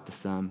talked about this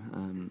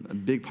some. A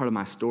big part of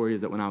my story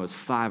is that when I was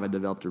 5, I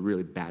developed a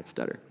really bad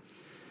stutter.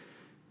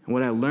 And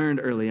what I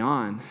learned early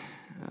on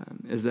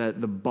is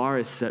that the bar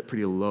is set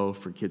pretty low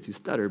for kids who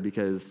stutter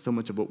because so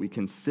much of what we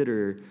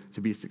consider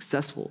to be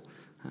successful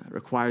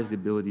requires the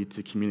ability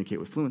to communicate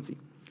with fluency.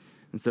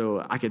 And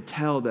so I could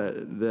tell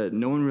that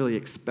no one really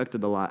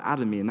expected a lot out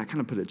of me, and that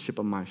kind of put a chip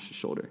on my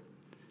shoulder.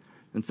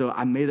 And so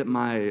I made it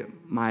my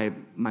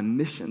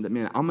mission that,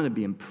 man, I'm going to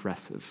be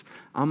impressive.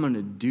 I'm going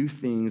to do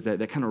things that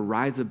kind of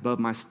rise above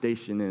my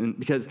station. And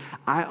because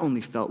I only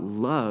felt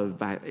loved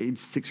by age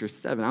 6 or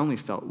 7, I only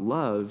felt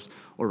loved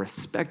or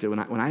respected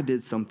when I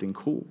did something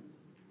cool.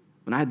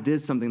 When I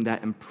did something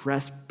that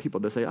impressed people,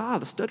 they say,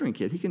 the stuttering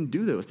kid, he can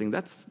do those things.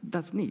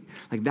 That's neat.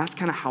 That's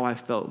kind of how I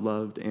felt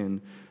loved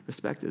and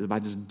respected, by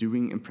just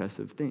doing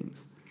impressive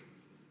things.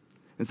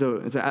 And so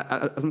as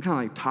I'm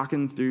kind of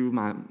talking through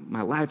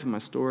my life and my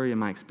story and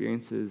my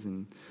experiences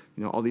and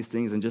all these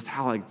things and just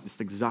how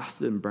just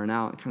exhausted and burnt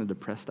out and kind of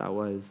depressed I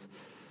was,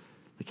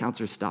 the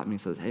counselor stopped me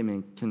and says, hey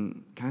man,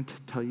 can I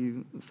tell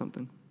you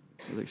something?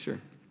 I was like, sure.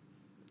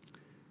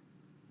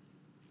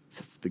 He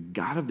says, the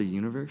God of the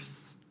universe,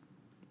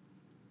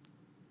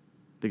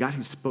 the God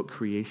who spoke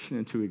creation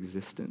into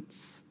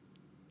existence,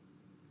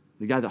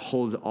 the God that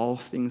holds all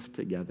things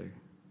together,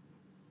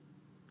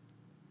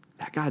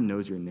 that God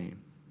knows your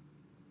name.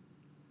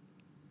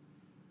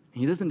 And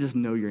he doesn't just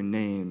know your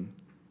name,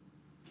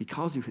 he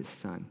calls you his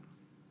son.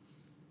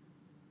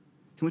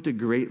 He went to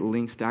great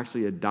lengths to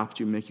actually adopt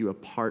you, make you a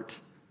part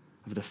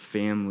of the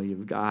family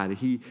of God.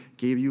 He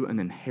gave you an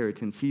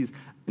inheritance. He's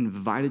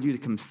invited you to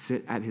come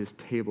sit at his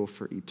table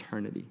for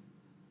eternity.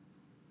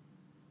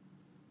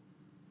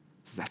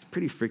 So that's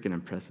pretty freaking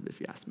impressive if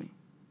you ask me.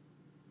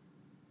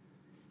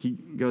 He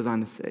goes on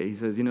to say, he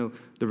says,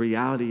 the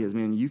reality is,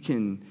 man, you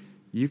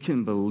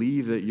can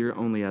believe that you're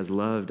only as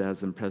loved,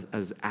 as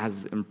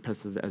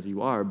impressive as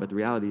you are, but the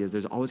reality is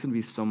there's always going to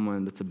be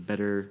someone that's a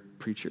better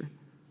preacher.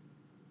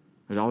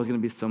 There's always going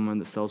to be someone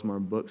that sells more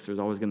books. There's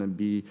always going to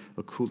be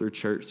a cooler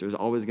church. There's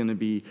always going to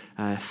be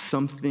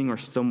something or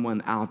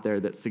someone out there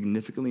that's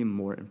significantly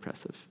more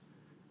impressive.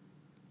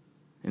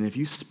 And if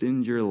you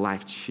spend your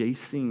life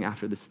chasing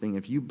after this thing,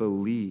 if you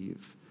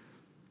believe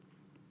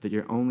that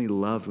you're only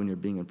loved when you're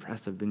being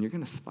impressive, then you're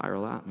going to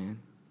spiral out,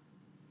 man.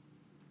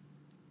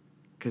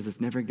 Because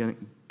it's never going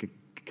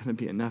going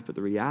to be enough. But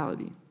the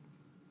reality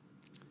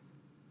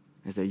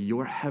is that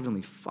your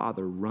heavenly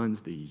Father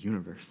runs the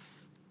universe.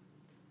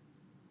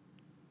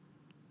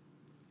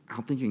 I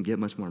don't think you can get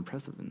much more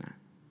impressive than that.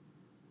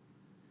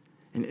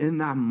 And in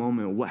that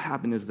moment, what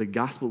happened is the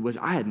gospel, which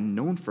I had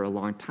known for a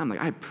long time,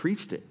 like I had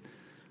preached it,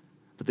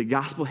 but the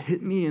gospel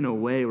hit me in a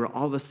way where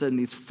all of a sudden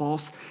these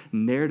false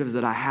narratives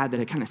that I had that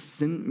had kind of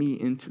sent me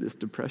into this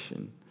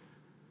depression.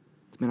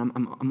 Man,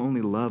 I'm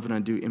only loved when I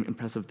do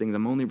impressive things.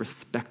 I'm only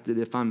respected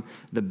if I'm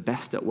the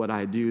best at what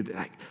I do.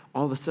 Like,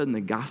 all of a sudden,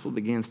 the gospel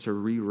begins to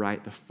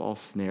rewrite the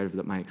false narrative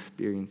that my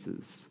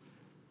experiences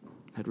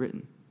had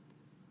written.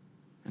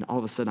 And all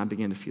of a sudden, I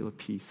began to feel a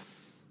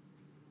peace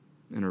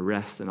and a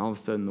rest. And all of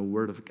a sudden, the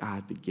word of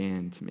God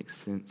began to make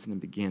sense, and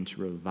it began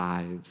to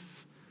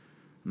revive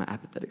my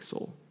apathetic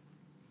soul.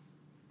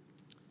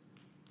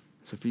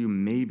 So for you,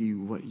 maybe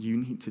what you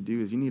need to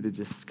do is you need to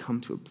just come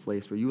to a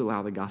place where you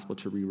allow the gospel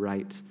to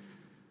rewrite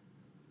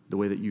the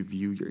way that you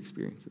view your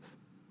experiences.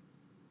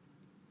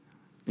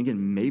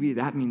 Again, maybe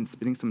that means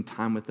spending some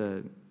time with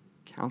a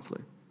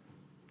counselor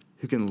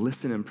who can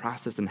listen and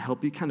process and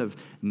help you kind of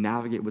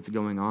navigate what's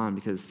going on,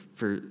 because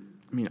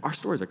our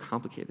stories are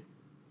complicated.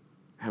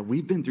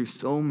 We've been through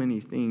so many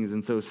things,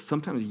 and so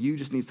sometimes you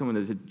just need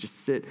someone to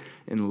just sit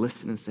and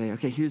listen and say,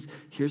 okay,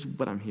 here's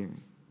what I'm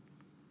hearing.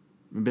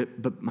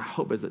 But my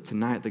hope is that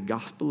tonight the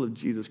gospel of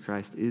Jesus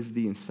Christ is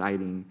the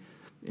inciting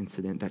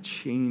incident that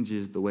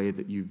changes the way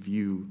that you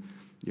view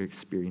your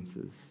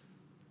experiences.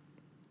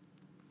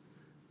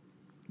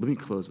 Let me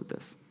close with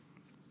this.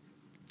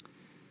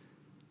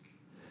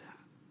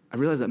 I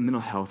realize that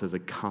mental health is a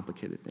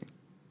complicated thing.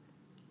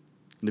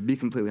 And to be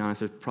completely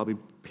honest, there's probably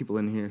people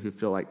in here who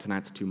feel like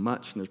tonight's too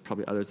much, and there's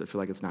probably others that feel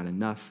like it's not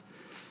enough.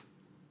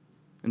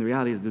 And the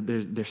reality is that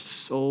there's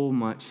so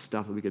much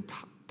stuff that we could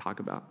talk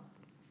about.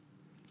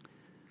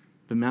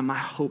 But man, my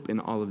hope in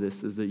all of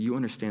this is that you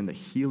understand that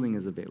healing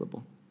is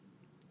available.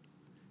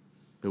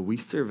 That we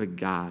serve a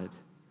God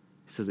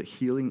who says that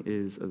healing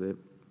is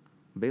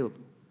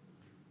available.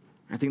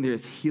 I think there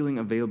is healing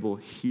available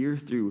here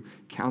through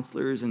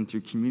counselors and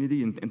through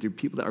community and through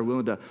people that are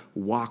willing to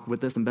walk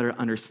with us and better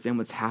understand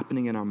what's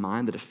happening in our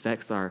mind that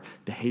affects our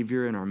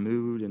behavior and our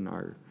mood and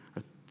our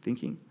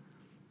thinking.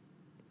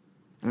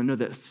 And I know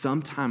that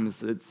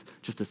sometimes it's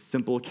just a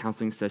simple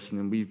counseling session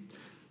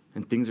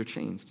and things are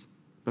changed.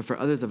 But for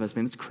others of us,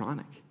 man, it's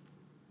chronic.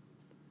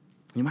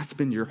 You might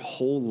spend your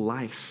whole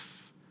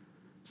life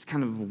just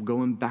kind of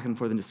going back and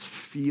forth and just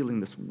feeling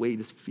this weight,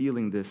 just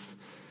feeling this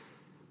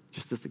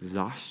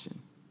exhaustion.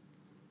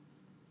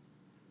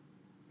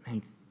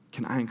 Man,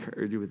 can I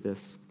encourage you with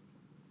this?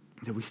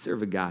 That we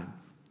serve a God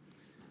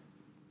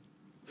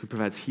who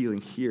provides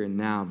healing here and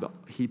now, but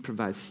he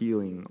provides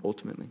healing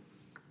ultimately.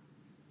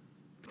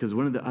 Because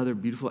one of the other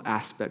beautiful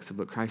aspects of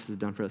what Christ has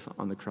done for us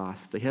on the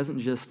cross is that he hasn't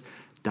just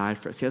died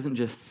for us. He hasn't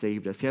just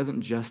saved us. He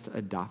hasn't just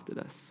adopted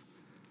us.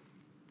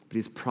 But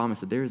he's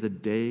promised that there is a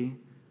day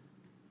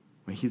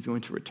when he's going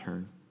to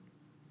return.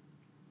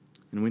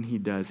 And when he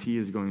does, he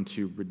is going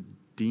to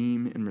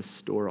redeem and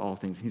restore all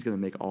things. He's going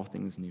to make all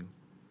things new.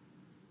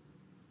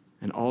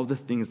 And all the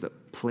things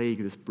that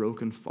plague this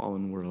broken,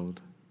 fallen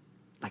world,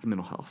 like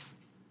mental health,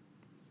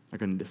 are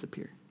going to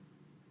disappear.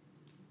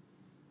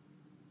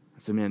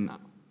 So, man,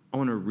 I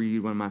want to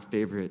read one of my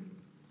favorite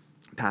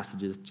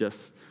passages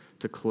just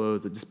to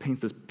close that just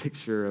paints this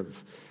picture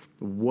of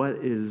what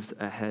is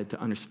ahead,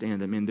 to understand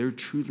that, man, there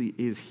truly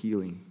is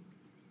healing.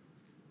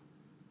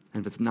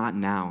 And if it's not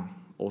now,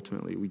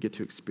 ultimately, we get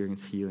to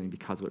experience healing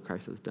because of what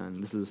Christ has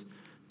done. This is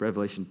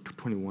Revelation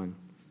 21,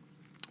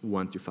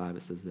 1 through 5.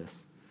 It says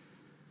this.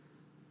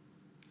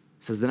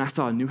 It says, "Then I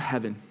saw a new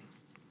heaven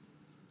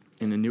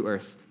and a new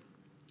earth.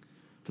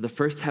 For the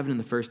first heaven and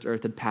the first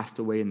earth had passed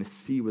away, and the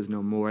sea was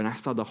no more. And I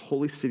saw the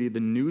holy city, the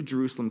new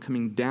Jerusalem,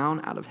 coming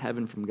down out of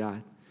heaven from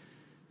God,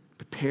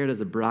 prepared as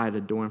a bride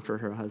adorned for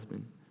her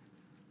husband.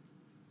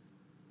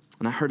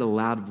 And I heard a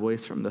loud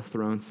voice from the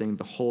throne saying,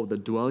 'Behold, the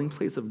dwelling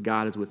place of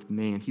God is with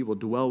man. He will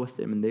dwell with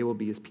them, and they will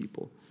be his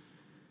people.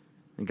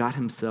 And God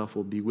himself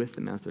will be with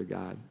them as their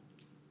God.'"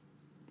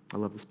 I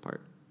love this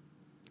part.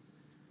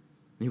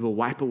 "And he will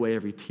wipe away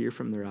every tear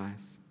from their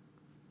eyes.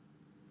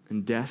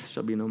 And death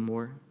shall be no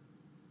more.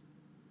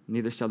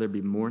 Neither shall there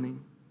be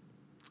mourning,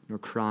 nor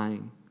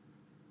crying,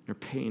 nor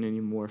pain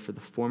anymore, for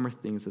the former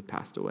things have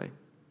passed away.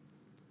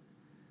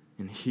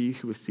 And he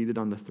who was seated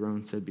on the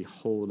throne said,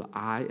 'Behold,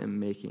 I am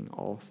making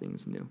all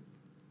things new.'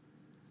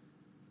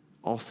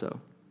 Also,"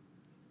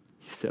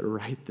 he said,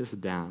 "write this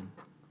down,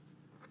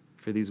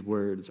 for these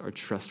words are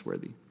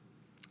trustworthy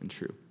and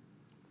true."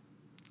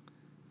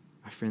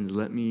 My friends,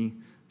 let me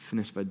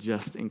finish by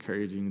just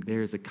encouraging,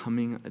 there is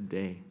coming a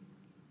day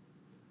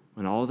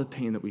when all the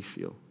pain that we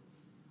feel,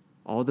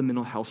 all the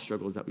mental health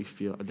struggles that we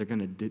feel, they're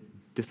going to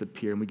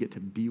disappear, and we get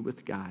to be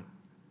with God.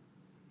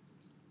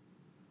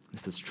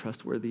 This is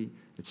trustworthy.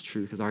 It's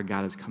true, because our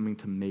God is coming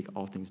to make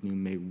all things new.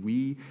 May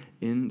we,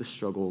 in the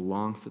struggle,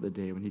 long for the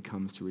day when he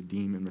comes to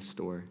redeem and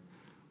restore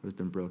what has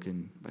been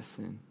broken by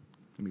sin.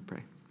 Let me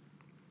pray.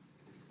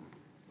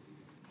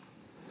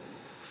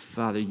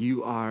 Father,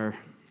 you are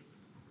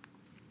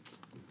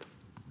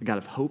a God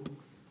of hope.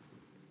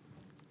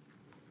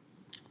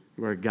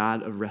 You are a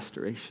God of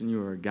restoration.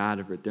 You are a God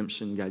of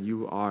redemption. God,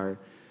 you are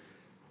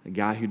a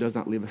God who does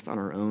not leave us on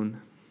our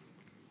own.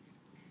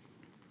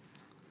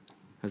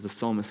 As the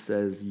psalmist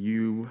says,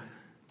 you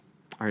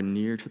are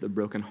near to the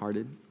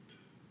brokenhearted.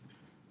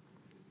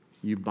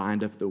 You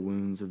bind up the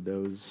wounds of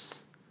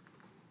those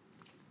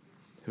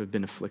who have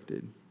been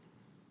afflicted.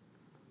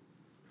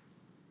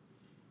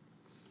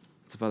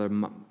 So, Father,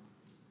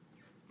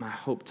 my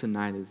hope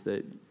tonight is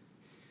that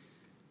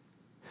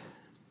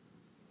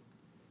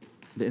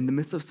in the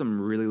midst of some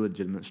really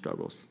legitimate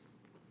struggles,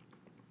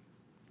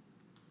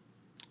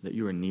 that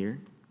you are near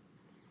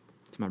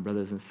to my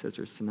brothers and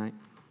sisters tonight,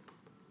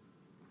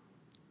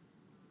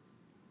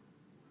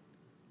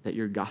 that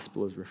your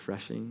gospel is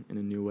refreshing in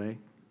a new way,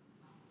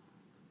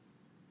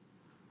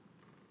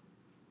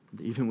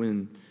 that even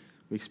when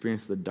we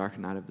experience the dark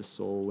night of the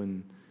soul,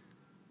 when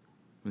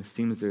it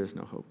seems there is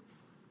no hope,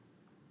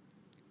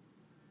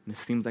 and it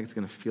seems like it's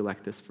going to feel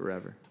like this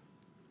forever,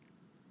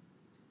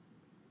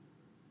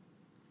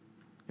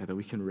 that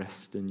we can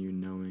rest in you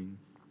knowing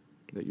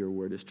that your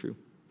word is true,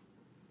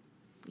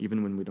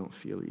 even when we don't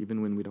feel it,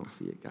 even when we don't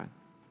see it, God.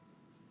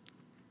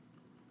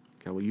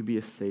 God, will you be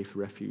a safe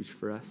refuge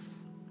for us?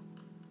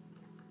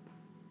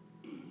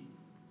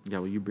 God,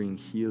 will you bring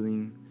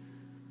healing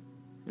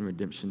and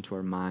redemption to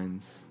our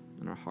minds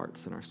and our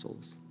hearts and our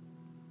souls?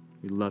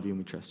 We love you and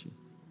we trust you.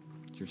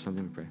 It's your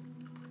something we pray.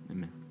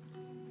 Amen.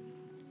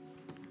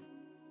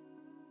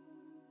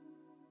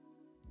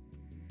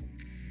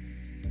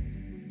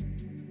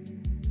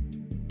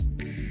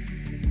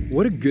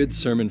 What a good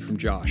sermon from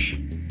Josh.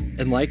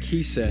 And like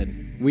he said,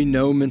 we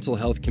know mental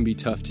health can be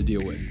tough to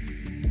deal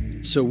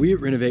with. So we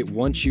at Renovate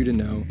want you to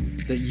know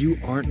that you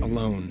aren't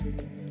alone.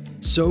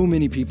 So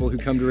many people who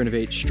come to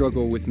Renovate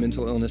struggle with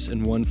mental illness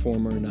in one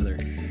form or another.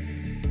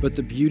 But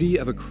the beauty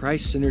of a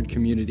Christ-centered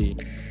community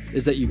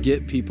is that you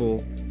get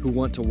people who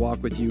want to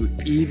walk with you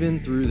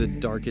even through the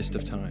darkest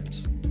of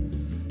times.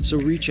 So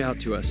reach out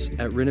to us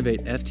at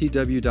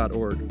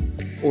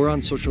renovateftw.org or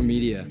on social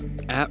media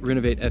at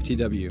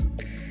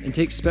renovateftw. And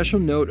take special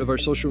note of our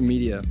social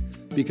media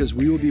because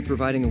we will be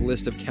providing a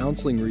list of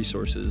counseling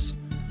resources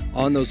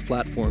on those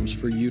platforms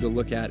for you to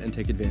look at and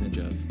take advantage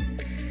of.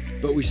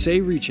 But we say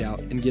reach out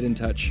and get in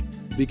touch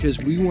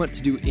because we want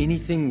to do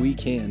anything we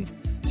can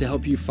to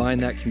help you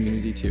find that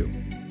community too.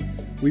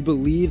 We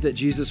believe that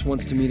Jesus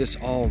wants to meet us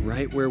all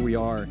right where we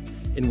are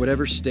in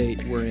whatever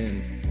state we're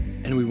in,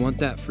 and we want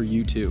that for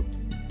you too.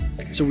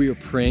 So we are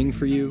praying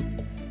for you,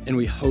 and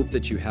we hope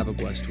that you have a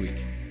blessed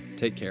week.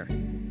 Take care.